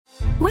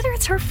Whether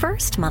it's her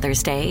first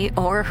Mother's Day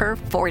or her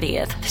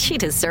 40th, she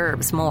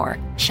deserves more.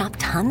 Shop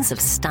tons of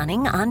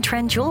stunning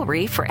on-trend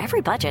jewelry for every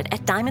budget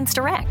at Diamonds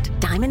Direct.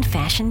 Diamond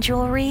fashion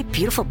jewelry,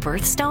 beautiful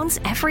birthstones,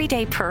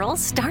 everyday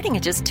pearls starting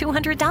at just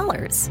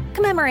 $200.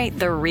 Commemorate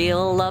the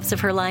real loves of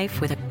her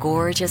life with a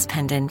gorgeous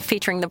pendant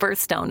featuring the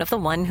birthstone of the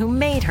one who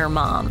made her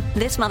mom.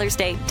 This Mother's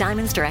Day,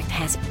 Diamonds Direct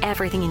has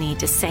everything you need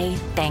to say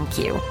thank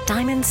you.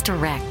 Diamonds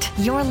Direct.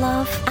 Your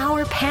love,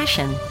 our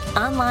passion.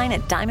 Online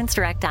at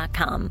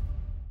diamondsdirect.com.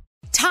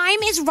 Time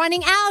is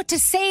running out to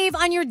save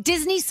on your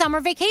Disney summer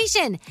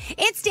vacation.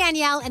 It's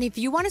Danielle, and if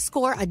you want to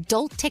score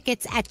adult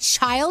tickets at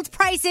child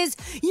prices,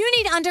 you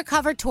need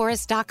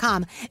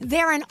UndercoverTourist.com.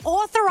 They're an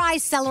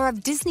authorized seller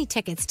of Disney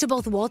tickets to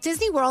both Walt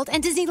Disney World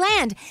and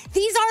Disneyland.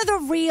 These are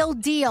the real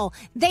deal.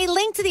 They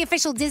link to the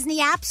official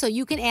Disney app so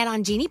you can add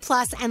on Genie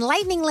Plus and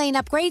Lightning Lane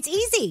upgrades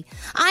easy.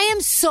 I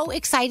am so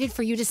excited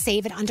for you to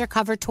save at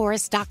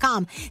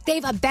UndercoverTourist.com.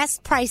 They've a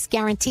best price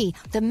guarantee.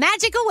 The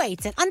magic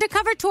awaits at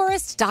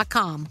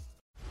UndercoverTourist.com.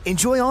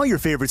 Enjoy all your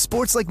favorite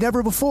sports like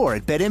never before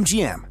at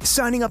BetMGM.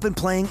 Signing up and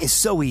playing is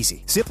so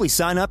easy. Simply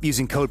sign up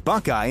using code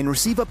Buckeye and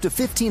receive up to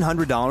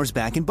 $1,500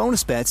 back in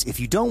bonus bets if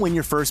you don't win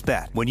your first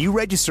bet. When you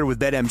register with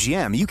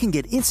BetMGM, you can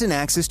get instant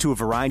access to a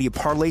variety of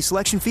parlay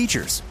selection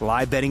features,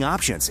 live betting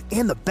options,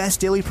 and the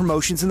best daily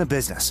promotions in the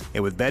business.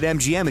 And with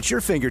BetMGM at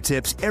your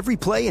fingertips, every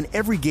play and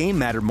every game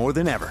matter more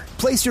than ever.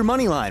 Place your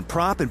moneyline,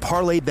 prop, and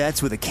parlay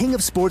bets with the king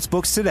of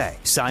sportsbooks today.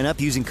 Sign up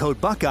using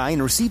code Buckeye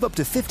and receive up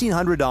to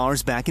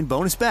 $1,500 back in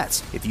bonus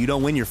bets if you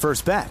don't win your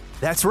first bet.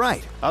 That's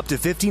right, up to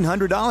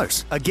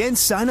 $1,500. Again,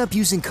 sign up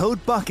using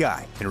code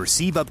Buckeye and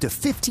receive up to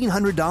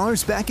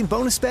 $1,500 back in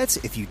bonus bets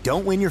if you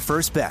don't win your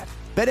first bet.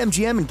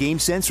 BetMGM and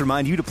GameSense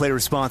remind you to play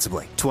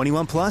responsibly.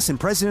 21 plus and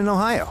present in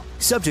Ohio.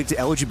 Subject to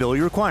eligibility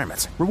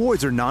requirements.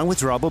 Rewards are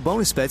non-withdrawable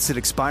bonus bets that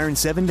expire in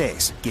 7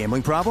 days.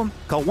 Gambling problem?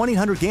 Call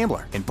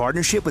 1-800-GAMBLER in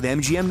partnership with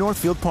MGM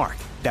Northfield Park.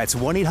 That's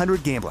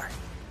 1-800-GAMBLER.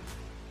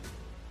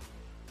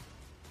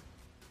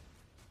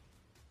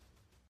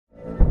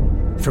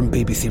 From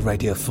BBC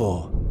Radio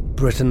 4,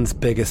 Britain's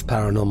biggest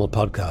paranormal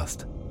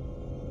podcast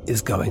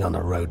is going on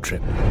a road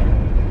trip.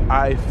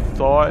 I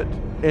thought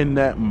in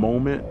that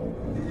moment,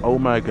 oh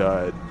my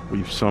God,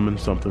 we've summoned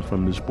something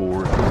from this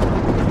board.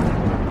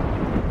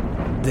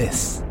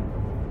 This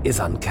is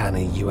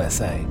Uncanny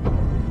USA.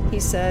 He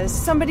says,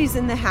 somebody's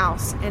in the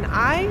house, and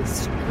I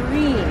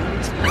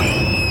screamed.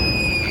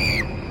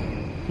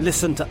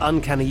 Listen to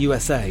Uncanny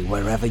USA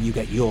wherever you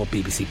get your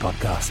BBC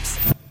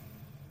podcasts,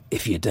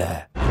 if you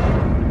dare.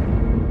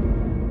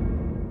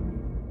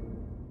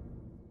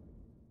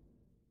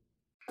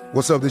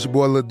 What's up, this your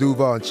boy Lil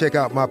Duval, and check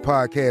out my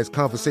podcast,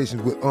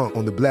 Conversations with Unc,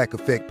 on the Black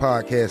Effect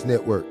Podcast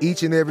Network.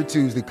 Each and every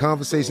Tuesday,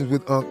 Conversations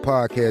with Unc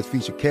podcast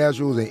feature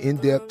casuals and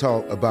in-depth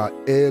talk about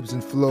ebbs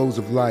and flows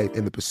of life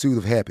and the pursuit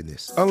of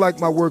happiness.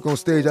 Unlike my work on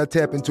stage, I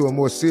tap into a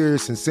more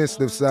serious and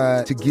sensitive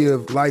side to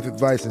give life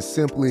advice and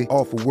simply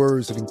offer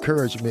words of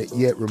encouragement,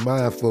 yet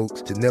remind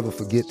folks to never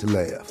forget to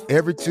laugh.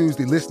 Every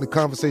Tuesday, listen to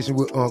Conversations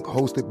with Unc,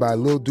 hosted by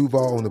Lil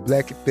Duval on the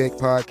Black Effect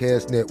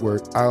Podcast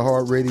Network,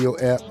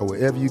 iHeartRadio app, or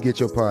wherever you get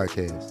your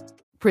podcasts.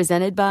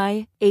 Presented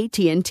by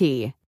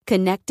AT&T.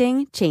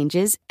 Connecting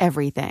changes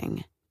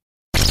everything.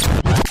 1,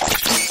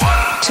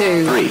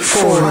 2, 3,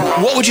 4.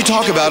 What would you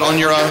talk about on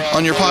your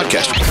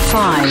podcast?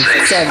 5,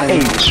 7,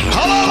 8.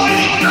 Hello,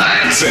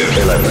 9,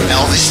 10, 11.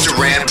 Elvis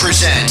Duran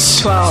presents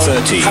 12,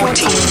 13, 14,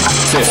 15.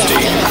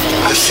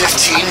 The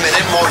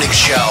 15-minute morning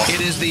show.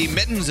 It is the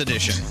Mittens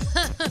edition.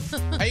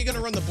 How are you going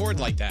to run the board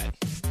like that?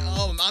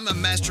 Oh, I'm a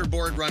master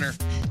board runner.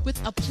 With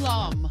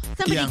aplomb.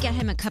 Somebody get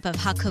him a cup of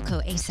hot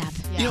cocoa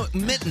ASAP. Yeah. You know,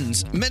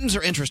 mittens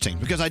are interesting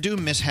because I do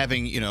miss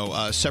having,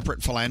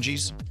 separate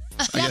phalanges.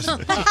 I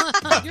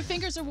guess. Your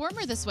fingers are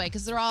warmer this way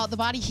because they're all the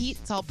body heat.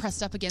 It's all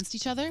pressed up against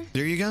each other.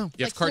 There you go.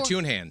 You have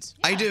cartoon hands.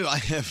 Yeah. I do. I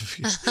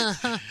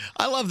have.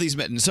 I love these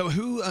mittens. So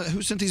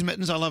who sent these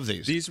mittens? I love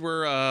these. These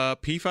were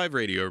P5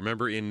 Radio.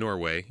 Remember in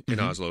Norway, in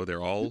Oslo,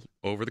 they're all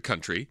over the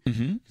country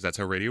because that's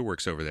how radio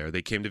works over there.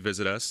 They came to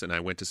visit us, and I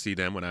went to see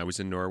them when I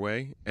was in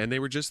Norway, and they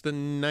were just the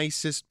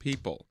nicest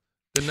people.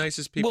 The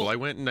nicest people. Well, I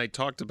went and I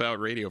talked about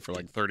radio for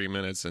like 30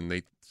 minutes, and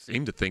they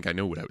seemed to think I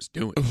knew what I was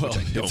doing. Well, which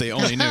I don't. if they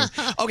only knew.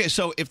 Okay,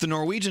 so if the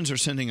Norwegians are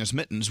sending us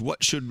mittens,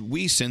 what should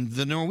we send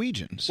the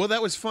Norwegians? Well,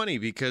 that was funny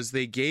because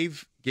they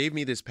gave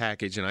me this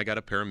package, and I got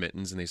a pair of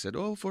mittens, and they said,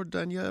 "Oh, for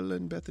Danielle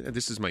and Beth." And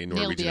this is my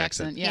Norwegian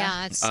accent.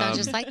 Yeah, it sounds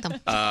just like them.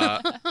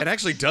 It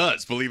actually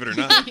does, believe it or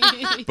not.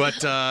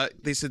 But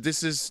they said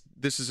this is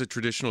a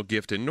traditional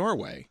gift in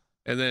Norway,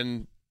 and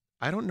then.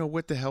 I don't know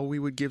what the hell we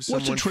would give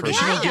someone. What's a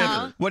traditional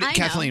gift?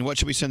 Kathleen, know. what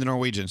should we send the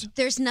Norwegians?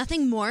 There's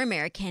nothing more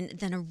American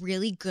than a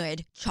really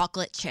good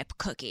chocolate chip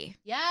cookie.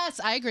 Yes,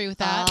 I agree with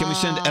that. Can we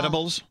send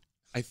edibles?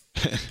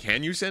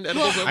 Can you send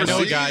edibles overseas? I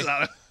know a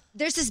guy.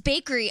 There's this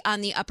bakery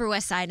on the Upper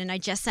West Side, and I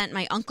just sent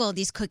my uncle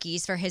these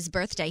cookies for his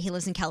birthday. He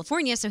lives in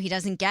California, so he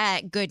doesn't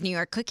get good New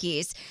York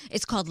cookies.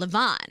 It's called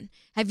Levon.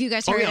 Have you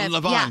guys heard of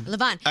Levon. Yeah,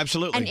 Levon.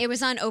 Absolutely. And it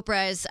was on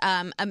Oprah's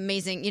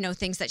amazing,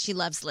 things that she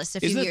loves list a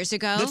few years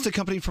ago. That's the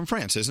company from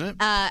France, isn't it?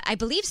 I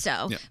believe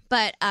so. Yeah.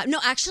 But no,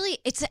 actually,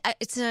 it's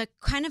a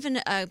kind of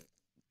a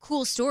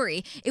cool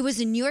story. It was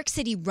a New York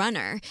City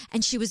runner,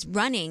 and she was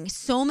running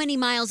so many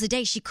miles a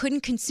day. She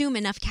couldn't consume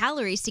enough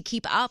calories to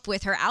keep up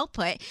with her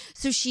output.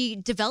 So she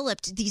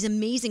developed these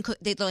amazing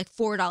they're like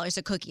 $4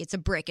 a cookie. It's a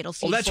brick. It'll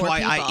feed that's 4 why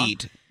people. I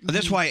eat.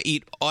 That's why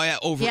I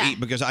overeat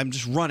because I'm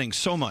just running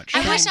so much.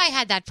 I wish I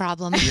had that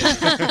problem.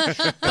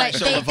 But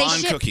So they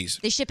Levon ship,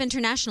 cookies. They ship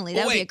internationally.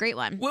 That would be a great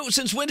one. Well,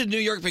 since when did New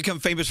York become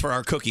famous for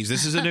our cookies?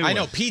 This is a new one. I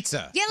know,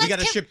 pizza. Yeah, we got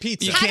to ship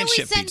pizza. You How can't do we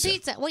ship send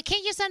pizza. Well,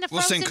 can't you send a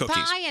We'll frozen send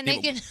cookies. pie and they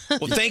can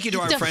Well, thank you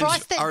to our friends,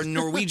 defrost it? our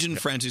Norwegian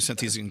friends who sent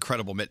these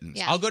incredible mittens.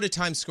 Yeah. I'll go to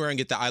Times Square and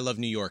get the I Love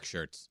New York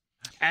shirts.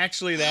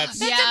 Actually, that's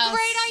That's a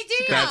great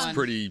idea. that's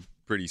pretty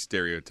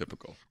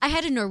stereotypical. I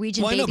had a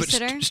Norwegian Well, I know, but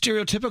babysitter.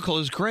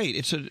 stereotypical is great.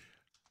 It's a.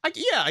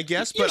 I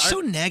guess. You're but so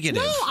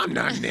negative. No, I'm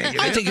not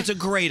negative. I think it's a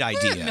great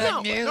idea.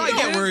 No, I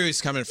get where he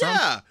was coming from.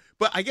 Yeah,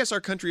 but I guess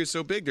our country is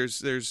so big. There's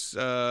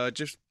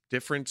just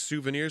different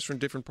souvenirs from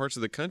different parts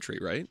of the country,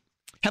 right?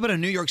 How about a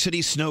New York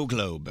City snow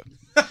globe?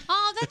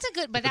 Oh, that's a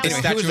good. But that Anyway,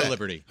 was who is Statue of that?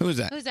 Liberty. Who is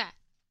that? Who's that?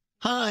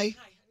 Hi.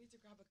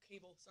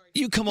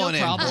 You come on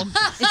in.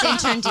 It's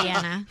intern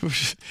Deanna.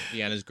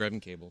 Deanna's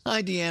grabbing cables.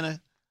 Hi, Deanna.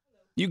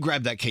 You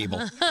grab that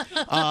cable.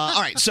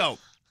 All right, so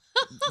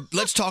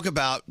let's talk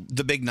about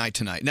the big night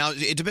tonight. Now,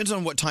 it depends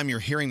on what time you're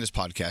hearing this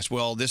podcast.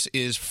 Well, this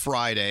is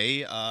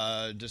Friday,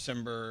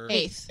 December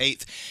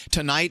 8th.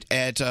 Tonight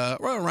at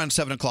around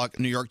 7 o'clock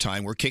New York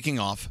time, we're kicking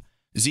off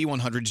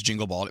Z100's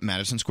Jingle Ball at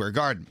Madison Square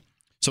Garden.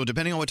 So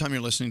depending on what time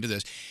you're listening to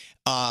this,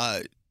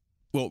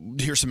 well,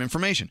 here's some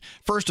information.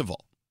 First of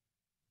all,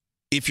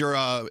 if you're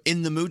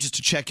in the mood just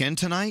to check in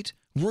tonight,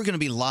 we're going to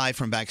be live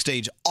from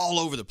backstage all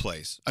over the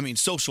place. I mean,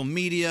 social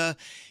media.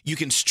 You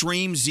can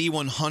stream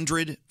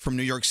Z100 from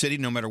New York City,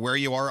 no matter where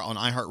you are, on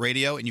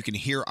iHeartRadio, and you can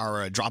hear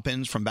our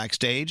drop-ins from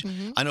backstage.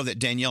 Mm-hmm. I know that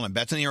Danielle and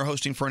Bethany are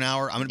hosting for an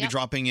hour. I'm going to be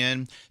dropping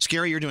in.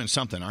 Scary, you're doing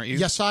something, aren't you?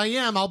 Yes, I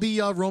am. I'll be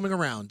roaming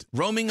around.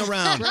 Roaming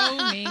around.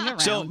 Roaming around.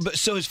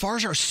 So as far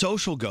as our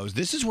social goes,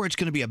 this is where it's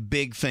going to be a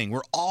big thing.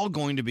 We're all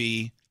going to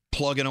be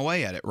plugging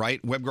away at it,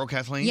 right? Web Girl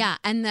Kathleen? Yeah,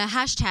 and the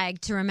hashtag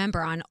to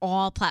remember on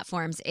all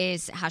platforms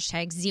is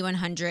hashtag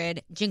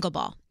Z100 Jingle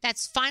Ball.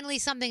 That's finally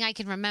something I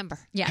can remember.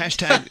 Yeah.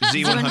 Hashtag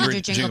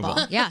Z100 Jingle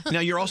Ball. Yeah. Now,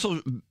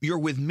 you're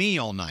with me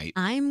all night.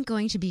 I'm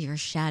going to be your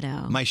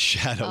shadow. My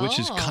shadow, which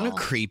is kind of Oh.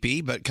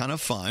 creepy, but kind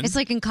of fun. It's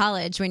like in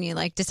college when you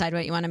decide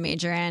what you want to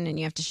major in and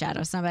you have to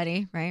shadow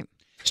somebody, right?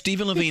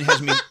 Stephen Levine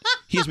has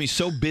me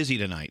so busy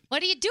tonight.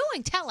 What are you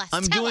doing? Tell us.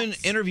 I'm Tell doing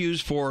us.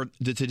 interviews for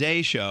the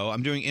Today Show.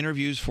 I'm doing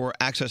interviews for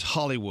Access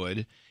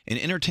Hollywood and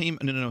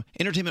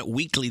Entertainment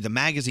Weekly. The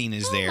magazine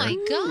is there. Oh my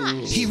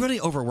gosh. He really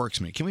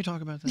overworks me. Can we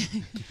talk about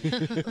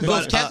that?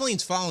 Well, if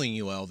Kathleen's following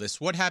you, Elvis,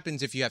 what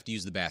happens if you have to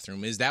use the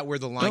bathroom? Is that where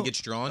the line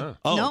gets drawn?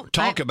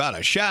 Talk about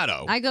a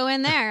shadow. I go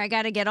in there. I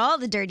got to get all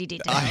the dirty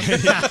details. Oh,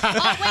 wait.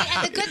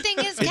 And the good thing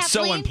is, It's so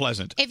Kathleen,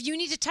 unpleasant. if you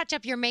need to touch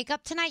up your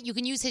makeup tonight, you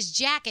can use his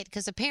jacket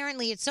because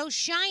apparently it's so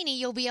shiny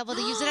you'll be able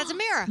to use it as a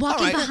mirror.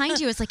 Walking behind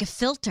you is like a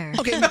filter.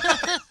 Okay,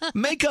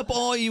 make up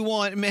all you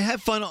want. I mean,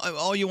 have fun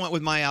all you want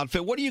with my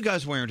outfit. What are you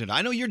guys wearing tonight?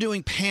 I know you're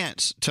doing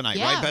pants tonight,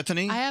 Yeah. right,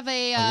 Bethany? I have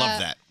a. I love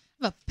that.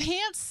 I have a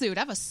pantsuit.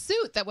 I have a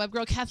suit that web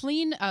girl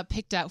Kathleen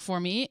picked out for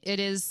me. It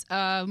is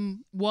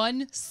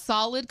one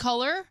solid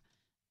color,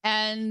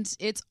 and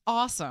it's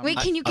awesome. Wait,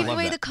 can you give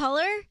away the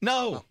color?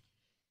 No.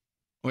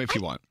 Well, if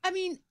you want. I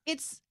mean,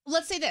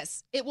 let's say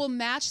this. It will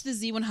match the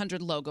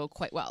Z100 logo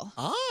quite well.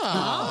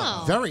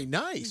 Ah, very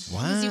nice. The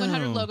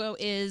Z100 logo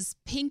is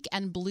pink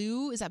and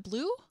blue. Is that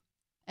blue?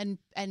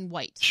 And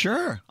white.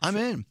 Sure, I'm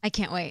in. I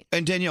can't wait.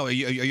 And Danielle, are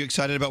you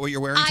excited about what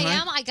you're wearing tonight? I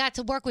am. I got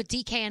to work with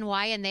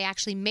DKNY, and they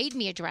actually made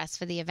me a dress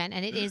for the event,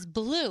 and it is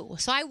blue.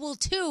 So I will,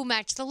 too,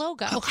 match the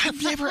logo. Oh,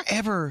 I've never,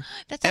 ever,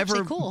 That's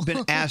actually cool.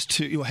 been asked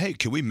to, hey,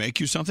 can we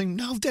make you something?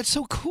 No, that's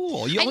so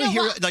cool. You I only know,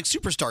 hear, well-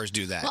 superstars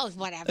do that. Well,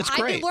 whatever. That's I've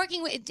great. been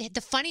working with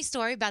the funny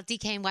story about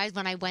DKNY is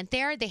when I went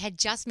there, they had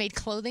just made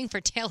clothing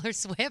for Taylor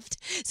Swift.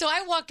 So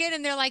I walk in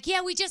and they're like,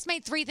 "Yeah, we just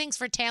made 3 things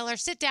for Taylor.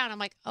 Sit down." I'm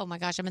like, "Oh my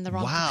gosh, I'm in the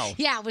wrong." Wow.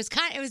 Yeah, it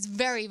was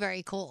very,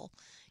 very cool.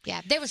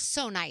 Yeah, they were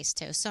so nice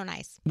too. So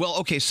nice. Well,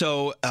 okay,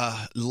 so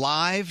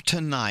live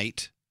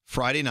tonight,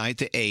 Friday night,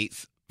 the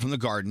 8th, from the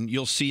Garden,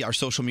 you'll see our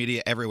social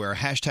media everywhere.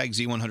 Hashtag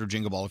Z100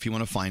 Jingle Ball if you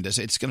want to find us.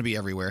 It's going to be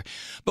everywhere.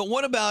 But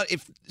what about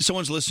if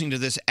someone's listening to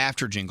this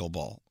after Jingle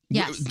Ball?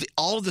 Yes.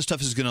 All of this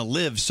stuff is going to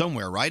live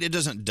somewhere, right? It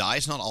doesn't die.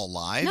 It's not all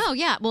live. No,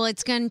 yeah. Well,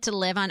 it's going to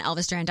live on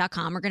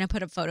ElvisDuran.com. We're going to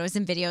put up photos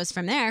and videos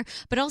from there,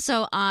 but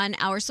also on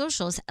our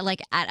socials,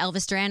 like at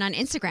Elvis Duran on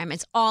Instagram.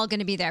 It's all going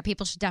to be there.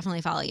 People should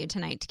definitely follow you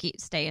tonight to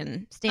stay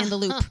in the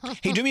loop.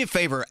 Hey, do me a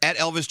favor. At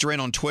Elvis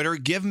Duran on Twitter,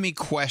 give me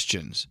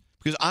questions.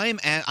 Because I'm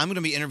going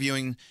to be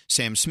interviewing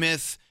Sam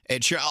Smith,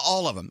 Ed Sheeran,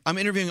 all of them. I'm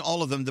interviewing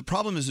all of them. The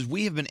problem is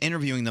we have been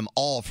interviewing them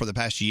all for the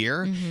past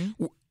year.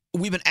 Mm-hmm.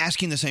 we've been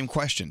asking the same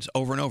questions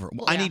over and over.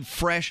 I need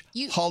fresh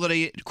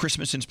holiday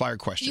Christmas-inspired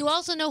questions. You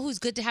also know who's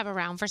good to have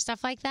around for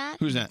stuff like that?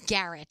 Who's that?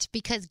 Garrett.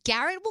 Because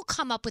Garrett will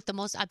come up with the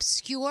most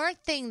obscure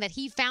thing that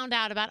he found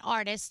out about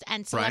artists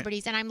and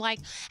celebrities. And I'm like,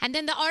 and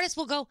then the artist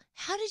will go,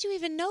 how did you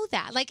even know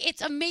that? Like,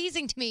 it's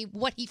amazing to me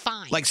what he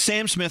finds. Like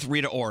Sam Smith,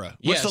 Rita Ora.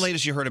 What's the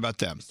latest you heard about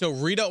them? So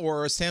Rita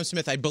Ora, Sam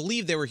Smith, I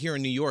believe they were here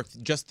in New York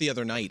just the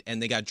other night,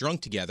 and they got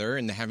drunk together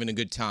and they're having a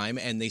good time,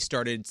 and they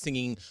started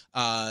singing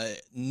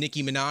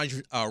Nicki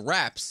Minaj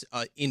raps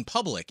in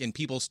public, and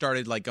people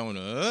started like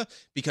going,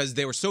 because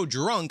they were so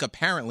drunk,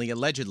 apparently,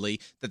 allegedly,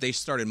 that they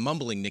started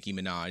mumbling Nicki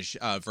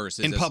Minaj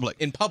verses. In public?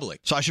 In public.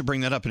 So I should bring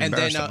that up and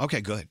embarrass them.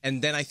 Okay, good.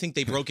 And then I think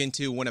they broke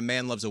into When a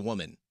Man Loves a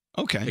Woman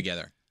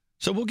together.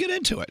 So we'll get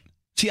into it.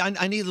 See,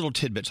 I need little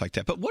tidbits like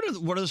that. But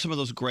what are some of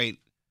those great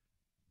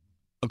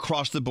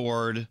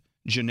across-the-board,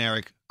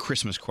 generic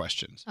Christmas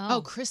questions?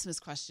 Oh, Christmas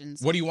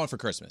questions. What do you want for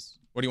Christmas?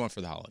 What do you want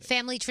for the holiday?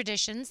 Family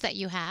traditions that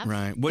you have.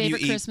 Right. What Favorite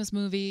do you eat? Christmas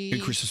movie.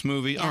 Good Christmas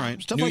movie. Yeah. All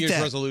right. Stuff New like Year's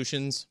that.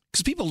 resolutions.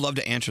 Because people love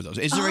to answer those.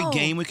 Is there a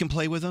game we can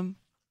play with them?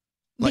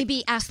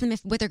 Maybe ask them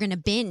what they're going to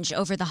binge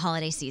over the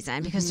holiday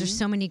season because there's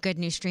so many good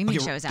new streaming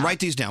shows out. Write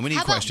these down. We need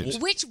How about questions.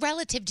 which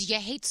relative do you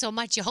hate so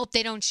much you hope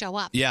they don't show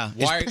up? Yeah.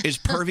 Is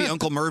pervy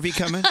Uncle Murphy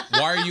coming?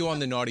 Why are you on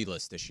the naughty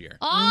list this year?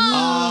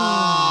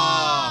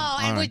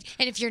 And,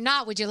 and if you're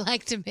not, would you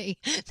like to be?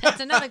 That's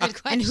another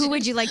good question. And who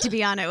would you like to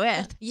be on it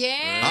with?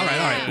 Yeah. All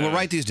right. We'll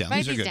write these down.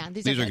 Write these are these good. down.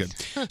 These are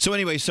good. So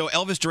anyway, so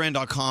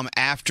ElvisDuran.com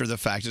after the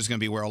fact is going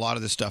to be where a lot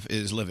of this stuff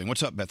is living.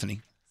 What's up,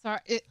 Bethany? Sorry,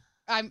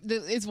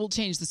 we'll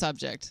change the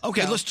subject.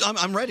 Okay, So-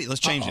 I'm ready.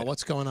 Let's change it.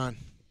 What's going on?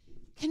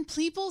 Can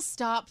people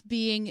stop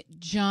being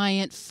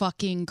giant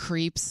fucking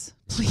creeps,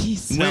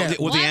 please? No.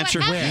 The answer.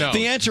 No.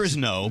 The answer is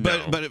no.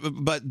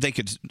 But they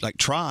could like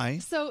try.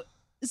 So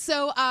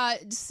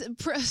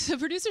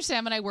producer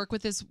Sam and I work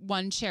with this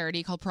one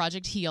charity called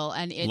Project Heal,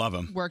 and it Love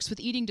 'em. works with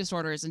eating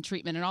disorders and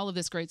treatment and all of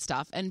this great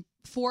stuff. And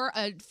for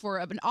an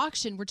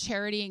auction,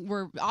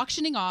 we're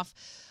auctioning off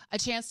a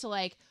chance to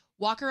like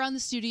walk around the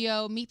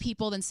studio, meet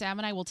people, then Sam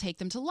and I will take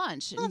them to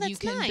lunch. Oh, and you that's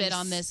can bid nice.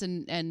 on this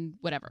and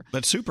whatever.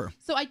 That's super.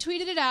 So I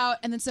tweeted it out,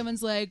 and then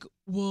someone's like,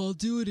 well, I'll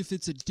do it if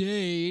it's a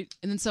date.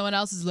 And then someone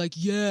else is like,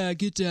 yeah, I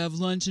get to have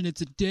lunch and it's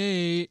a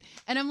date.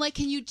 And I'm like,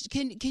 can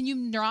you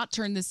not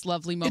turn this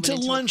lovely moment It's a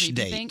into lunch creepy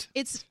date.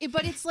 thing?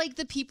 But it's like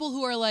the people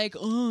who are like,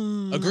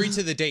 oh. Agree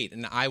to the date,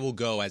 and I will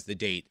go as the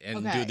date and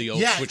Okay. do the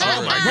old Yeah. switch Oh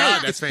over. my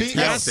God, that's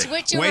fantastic.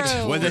 Wait till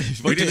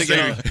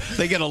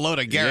they get a load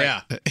of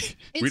Garrett. Yeah.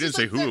 It's We just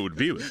didn't say like who it would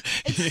be with.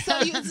 So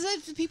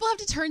people have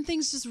to turn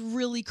things just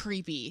really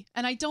creepy,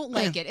 and I don't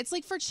like it. It's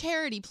like for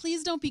charity.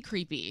 Please don't be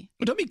creepy.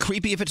 Well, don't be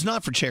creepy if it's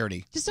not for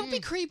charity. Just don't be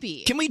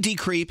creepy. Can we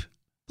decreep?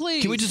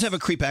 Please. Can we just have a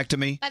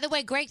creepectomy? By the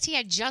way, Greg T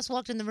had just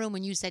walked in the room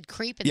when you said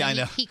creep, and Yeah, then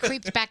I know. he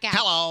creeped back out.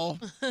 Hello.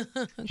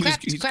 He's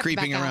Crept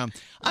creeping back out. around.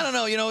 I don't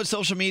know. You know, it's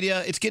social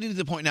media. It's getting to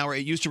the point now where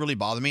it used to really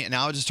bother me, and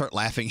now I just start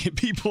laughing at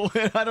people.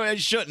 I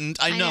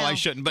shouldn't. I know I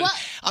shouldn't, but Well-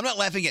 I'm not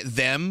laughing at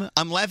them.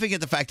 I'm laughing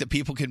at the fact that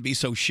people can be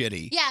so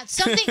shitty. Yeah,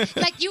 something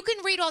like you can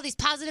read all these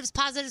positives,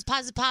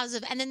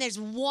 and then there's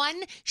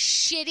one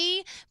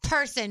shitty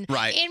person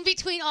Right. in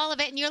between all of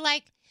it, and you're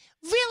like,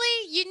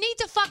 really? You need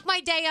to fuck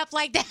my day up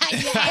like that,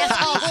 you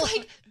asshole.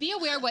 Like, be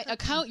aware what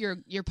account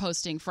you're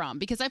posting from,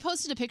 because I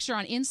posted a picture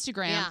on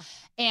Instagram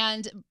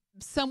and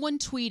someone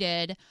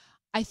tweeted,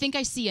 I think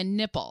I see a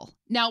nipple.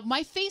 Now,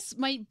 my face,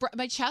 my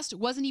chest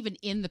wasn't even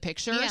in the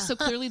picture, so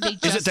clearly they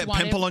just Is it that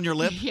wanted- pimple on your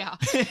lip? Yeah.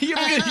 you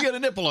got a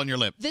nipple on your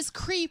lip. This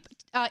creep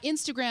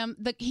Instagram,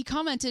 he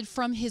commented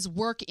from his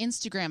work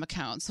Instagram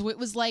account. So it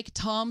was like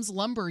Tom's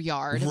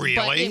Lumberyard. But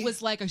Really? it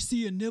was like, I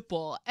see a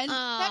nipple. And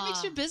that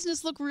makes your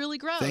business look really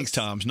gross. Thanks,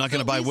 Tom's. Not going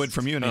to buy wood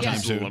from you anytime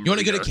soon. You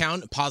want a good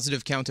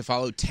positive account to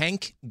follow?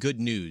 Tank Good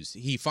News.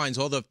 He finds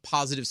all the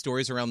positive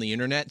stories around the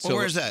internet. Well,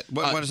 where's that?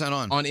 What is that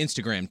on? On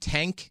Instagram.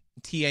 Tank,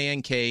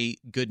 Tank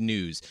Good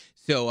News.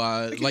 So,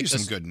 like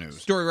some good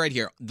news. Story right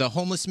here. The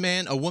homeless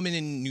man, a woman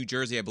in New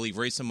Jersey, I believe,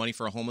 raised some money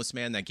for a homeless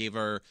man that gave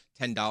her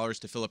 $10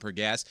 to fill up her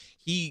gas.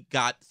 He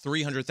got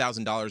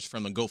 $300,000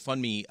 from a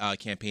GoFundMe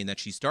campaign that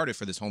she started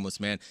for this homeless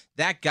man.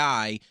 That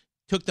guy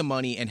took the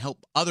money and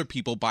helped other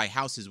people buy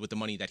houses with the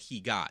money that he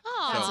got.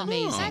 Oh, that's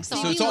amazing.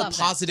 So it's all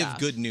positive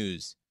good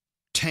news.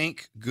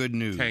 Tank Good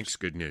News. Tank's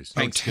Good News. Oh,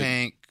 Tank's good.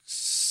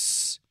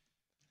 Tanks.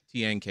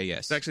 TNKS.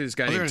 It's actually this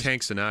guy named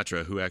Tank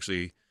Sinatra who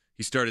actually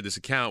he started this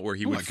account where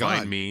he would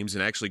find memes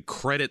and actually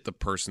credit the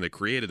person that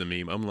created the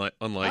meme.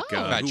 Unlike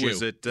Fat who Jew.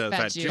 was it?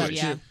 Fat Jew.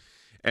 Yeah.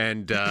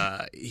 And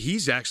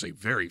he's actually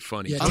very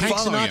funny. Yeah, I'm Tank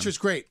following Sinatra's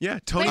him. great. Yeah,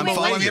 Tony. I'm Wait,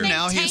 following what's him his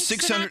now. name? He has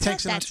Tank 600.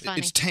 Sinatra? That's funny.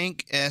 It's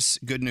Tank S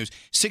Good News.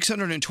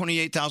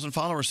 628,000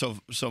 followers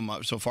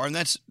so far, and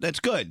that's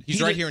good.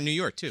 He's right here in New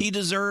York too. He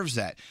deserves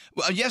that.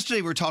 Well,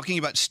 yesterday we were talking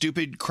about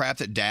stupid crap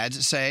that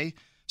dads say.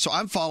 So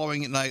I'm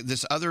following like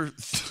this other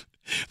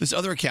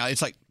account.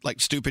 It's like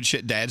stupid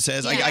shit dad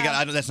says.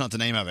 Yeah. That's not the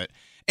name of it,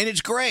 and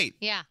it's great.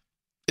 Yeah.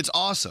 It's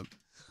awesome.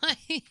 I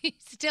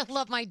still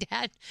love my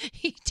dad.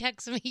 He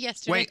texted me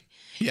yesterday. Wait,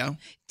 yeah.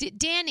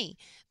 Danny,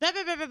 blah,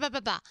 blah, blah, blah, blah, blah,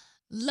 blah.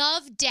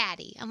 Love,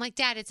 Daddy. I'm like,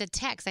 Dad, it's a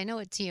text. I know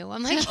it's you.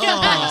 I'm like, but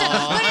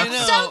I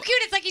it's know. so cute.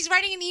 It's like he's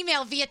writing an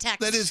email via text.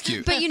 That is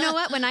cute. But you know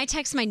what? When I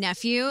text my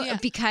nephew,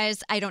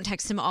 because I don't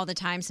text him all the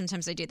time,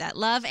 sometimes I do that.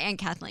 Love and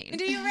Kathleen.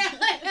 Do you really?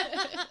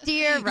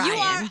 Dear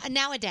Ryan. You are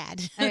now a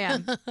dad. I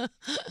am.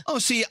 Oh,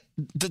 see,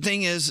 the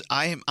thing is,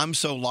 I'm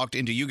so locked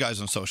into you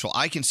guys on social.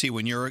 I can see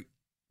when you're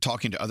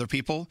talking to other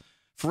people.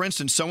 For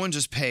instance, someone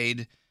just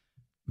paid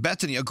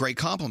Bethany a great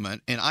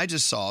compliment, and I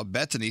just saw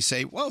Bethany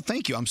say, well,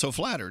 thank you. I'm so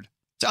flattered.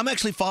 So I'm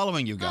actually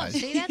following you guys. Oh,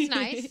 see, that's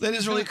nice. That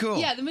is really cool.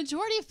 Yeah, the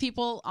majority of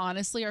people,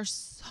 honestly, are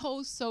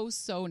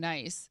so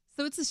nice.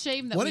 So it's a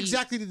shame that What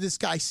exactly did this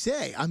guy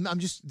say? I'm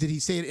just. Did he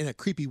say it in a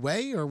creepy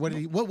way, or what did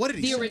he? What did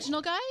he say? The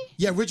original guy?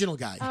 Yeah, original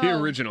guy. Oh. The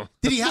original.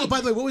 Did he have? By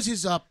the way, what was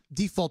his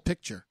default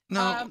picture?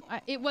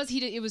 It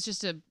was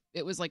just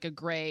it was like a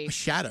gray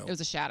shadow. It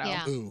was a shadow.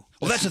 Yeah. Ooh.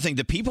 Well, that's the thing.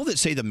 The people that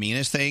say the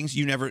meanest things,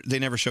 they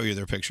never show you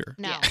their picture.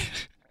 No.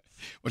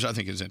 Which I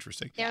think is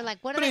interesting. They're like,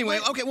 what? But anyway,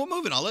 okay, well,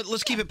 moving on.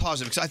 Let's keep it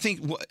positive because I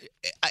think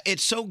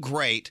it's so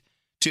great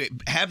to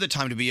have the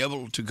time to be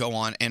able to go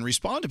on and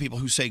respond to people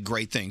who say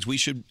great things. We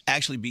should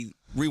actually be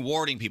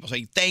rewarding people,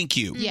 saying thank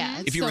you. Yeah,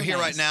 it's if you were so here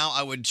nice. right now,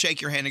 I would shake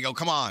your hand and go,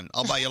 come on,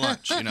 I'll buy you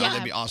lunch. You know, Yeah.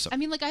 that'd be awesome. I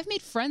mean, like I've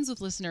made friends with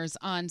listeners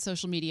on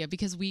social media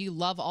because we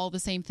love all the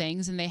same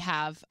things and they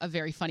have a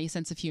very funny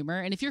sense of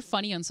humor. And if you're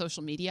funny on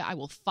social media, I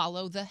will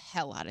follow the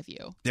hell out of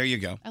you. There you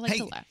go. I like hey,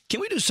 to laugh. Can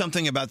we do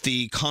something about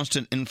the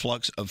constant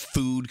influx of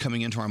food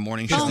coming into our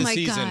morning show? Oh my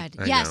God.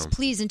 Yes,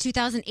 please. In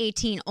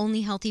 2018, only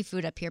healthy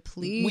food up here,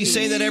 please. We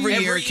say that every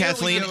year, we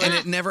Kathleen, do and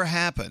it. it never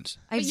happens.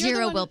 I have But you're the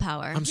zero one-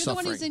 willpower. You're the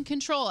one who's in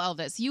control,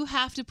 Elvis. You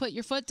have to put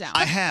your foot down.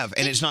 I have,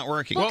 and it's not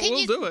working. Well, can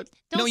you- do it.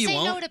 Don't No, you say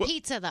won't. no to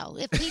pizza, though.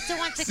 If pizza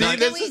wants to See, come,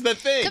 this is the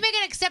thing. Can we make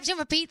an exception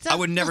for pizza? I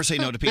would never say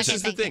no to This pizza.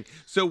 is the thing.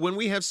 So when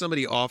we have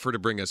somebody offer to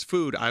bring us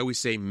food, I always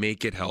say,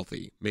 make it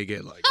healthy. Make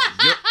it like...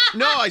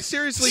 No, I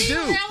seriously do.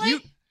 Really? You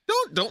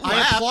don't I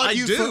laugh. applaud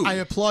you do. for- I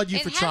applaud you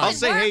for trying. I'll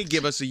say, hey,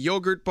 give us a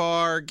yogurt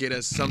bar, get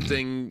us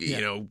something,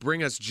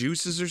 bring us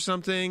juices or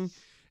something.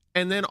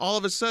 And then all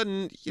of a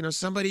sudden,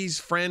 somebody's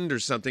friend or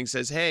something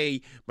says,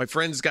 hey, my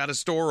friend's got a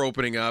store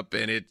opening up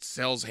and it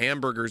sells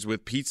hamburgers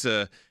with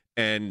pizza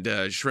and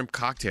shrimp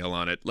cocktail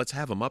on it. Let's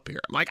have them up here.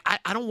 I'm like,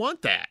 I don't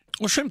want that.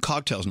 Well, shrimp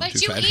cocktail's not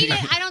But too you bad. eat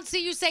it. I don't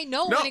see you say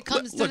no, when it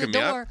comes to look the at me.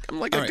 door. I'm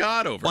like All a right.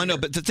 god over Well, I know,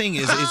 but the thing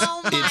is,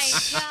 Oh my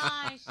it's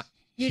gosh.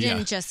 You Yeah.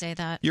 didn't just say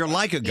that. you're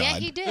like a god. Yeah,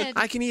 he did.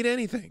 I can eat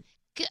anything.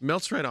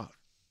 Melts right off.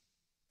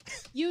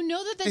 You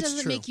know that It's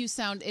doesn't true. make you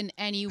sound in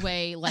any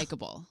way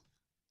likable.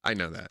 I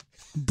know that.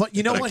 But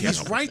you know But I what? can't He's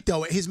help it. right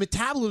though. His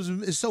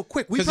metabolism is so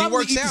quick. We 'Cause he probably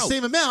works eat the out.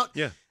 same amount.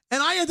 Yeah.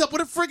 And I end up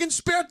with a friggin'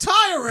 spare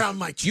tire around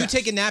my chest. You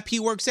take a nap, he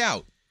works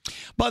out.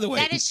 By the way,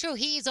 That is true.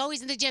 He's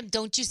always in the gym.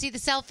 Don't you see the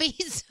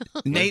selfies?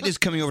 Nate is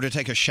coming over to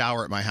take a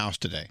shower at my house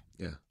today.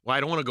 Yeah. Well, I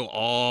don't want to go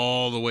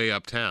all the way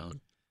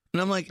uptown.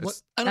 And I'm like, I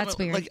don't That's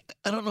know, weird. like,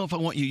 I don't know if I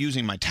want you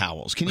using my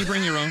towels. Can you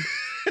bring your own?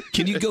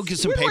 Can you go get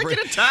some Where do I paper?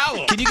 get a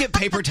towel? Can you get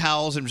paper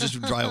towels and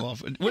just dry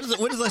off? When is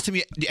the last time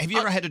have you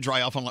ever had to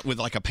dry off with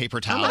like a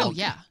paper towel? Oh,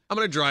 yeah. I'm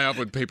going to dry off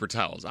with paper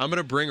towels. I'm going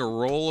to bring a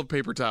roll of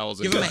paper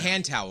towels. Give and him a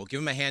hand towel. Give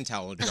him a hand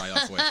towel to dry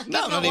off with.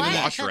 No, not even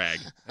that. wash rag.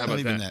 How Not about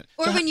even that?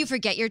 that. Or when you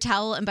forget your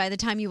towel, and by the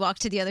time you walk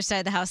to the other side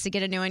of the house to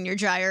get a new one, you're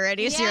dry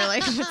already. So you're Yeah.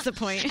 like, what's the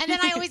point? And then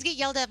I always get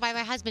yelled at by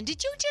my husband.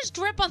 Did you just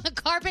drip on the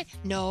carpet?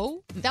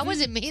 No, that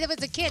wasn't me. That was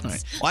the kids. All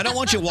right. Well, I don't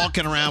want you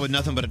walking around with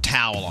nothing but a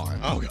towel on.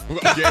 Oh, okay.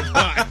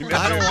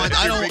 Fine.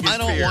 I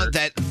don't want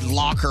that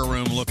locker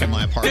room look in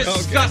my apartment.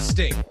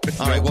 Disgusting.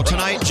 All right. Well,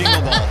 tonight,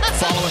 Jingle Ball.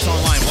 Follow us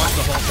online. Watch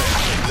the whole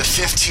thing. The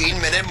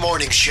 15-minute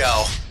morning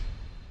show.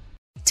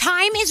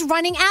 Time is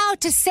running out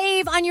to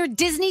save on your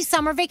Disney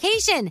summer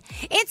vacation.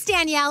 It's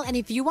Danielle, and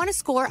if you want to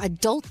score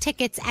adult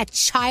tickets at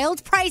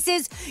child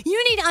prices,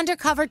 you need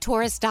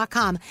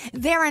UndercoverTourist.com.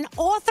 They're an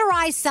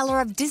authorized seller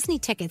of Disney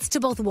tickets to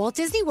both Walt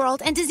Disney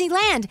World and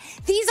Disneyland.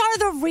 These are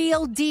the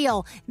real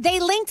deal. They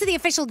link to the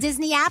official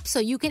Disney app so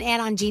you can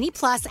add on Genie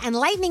Plus and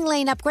Lightning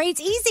Lane upgrades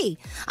easy.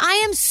 I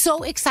am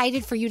so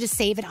excited for you to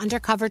save at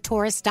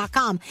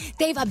UndercoverTourist.com.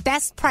 They've a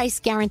best price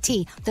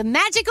guarantee. The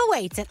magic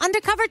awaits at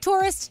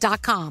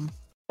UndercoverTourist.com.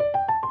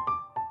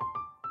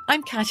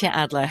 I'm Katya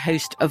Adler,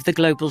 host of The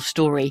Global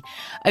Story.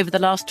 Over the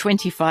last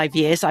 25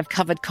 years, I've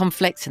covered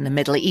conflicts in the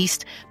Middle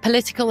East,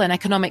 political and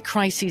economic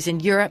crises in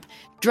Europe,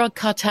 drug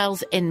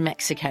cartels in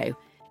Mexico.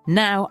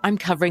 Now I'm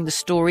covering the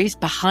stories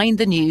behind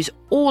the news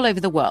all over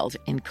the world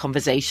in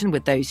conversation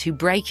with those who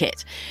break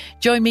it.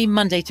 Join me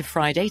Monday to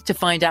Friday to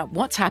find out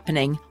what's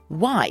happening,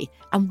 why,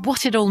 and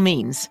what it all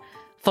means.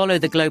 Follow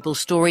The Global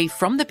Story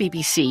from the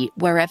BBC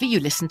wherever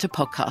you listen to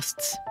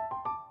podcasts.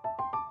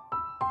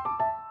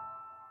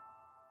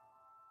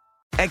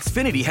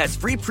 Xfinity has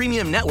free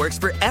premium networks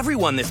for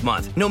everyone this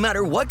month, no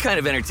matter what kind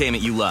of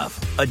entertainment you love.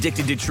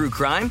 Addicted to true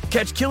crime?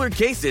 Catch killer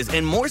cases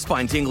and more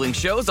spine-tingling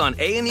shows on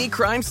A&E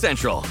Crime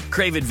Central.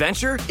 Crave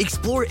adventure?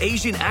 Explore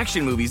Asian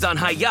action movies on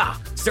Hi-YAH.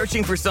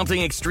 Searching for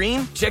something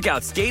extreme? Check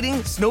out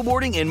skating,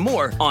 snowboarding, and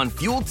more on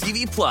Fuel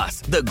TV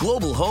Plus, the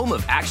global home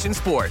of action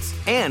sports.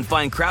 And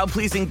find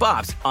crowd-pleasing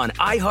bops on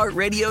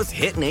iHeartRadio's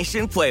Hit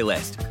Nation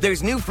playlist.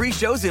 There's new free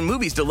shows and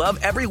movies to love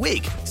every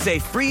week. Say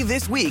free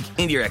this week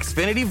in your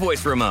Xfinity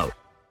voice remote.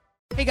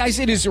 Hey guys,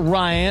 it is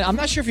Ryan. I'm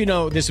not sure if you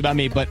know this about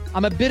me, but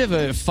I'm a bit of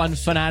a fun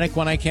fanatic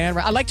when I can.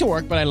 I like to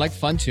work, but I like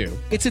fun too.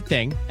 It's a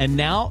thing. And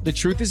now the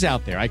truth is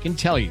out there. I can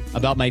tell you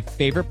about my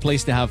favorite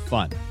place to have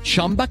fun.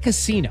 Chumba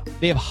Casino.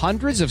 They have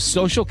hundreds of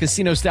social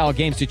casino style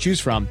games to choose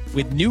from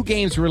with new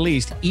games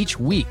released each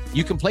week.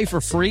 You can play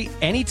for free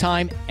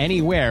anytime,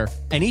 anywhere.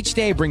 And each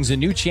day brings a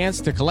new chance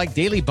to collect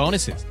daily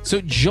bonuses. So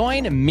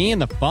join me in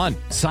the fun.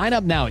 Sign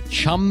up now at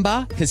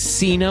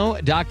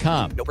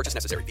ChumbaCasino.com. No purchase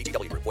necessary.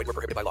 VGW Group. Void where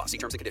prohibited by law. See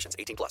terms and conditions.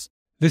 18+.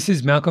 This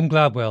is Malcolm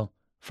Gladwell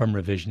from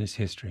Revisionist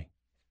History.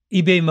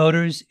 eBay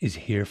Motors is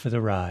here for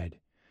the ride.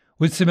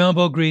 With some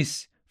elbow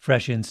grease,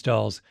 fresh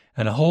installs,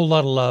 and a whole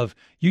lot of love,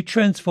 you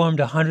transformed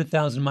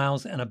 100,000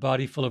 miles and a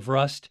body full of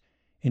rust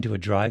into a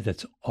drive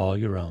that's all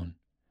your own.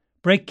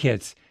 Brake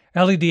kits,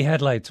 LED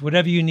headlights,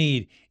 whatever you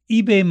need,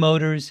 eBay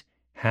Motors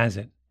has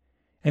it.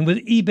 And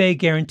with eBay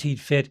Guaranteed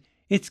Fit,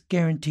 it's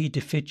guaranteed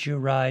to fit your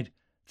ride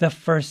the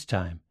first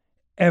time,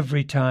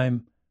 every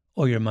time,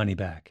 or your money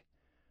back.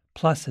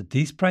 Plus, at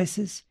these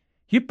prices,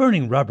 you're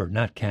burning rubber,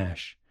 not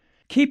cash.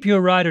 Keep your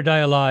ride or die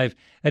alive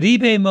at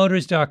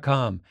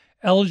ebaymotors.com.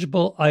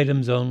 Eligible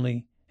items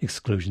only.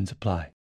 Exclusions apply.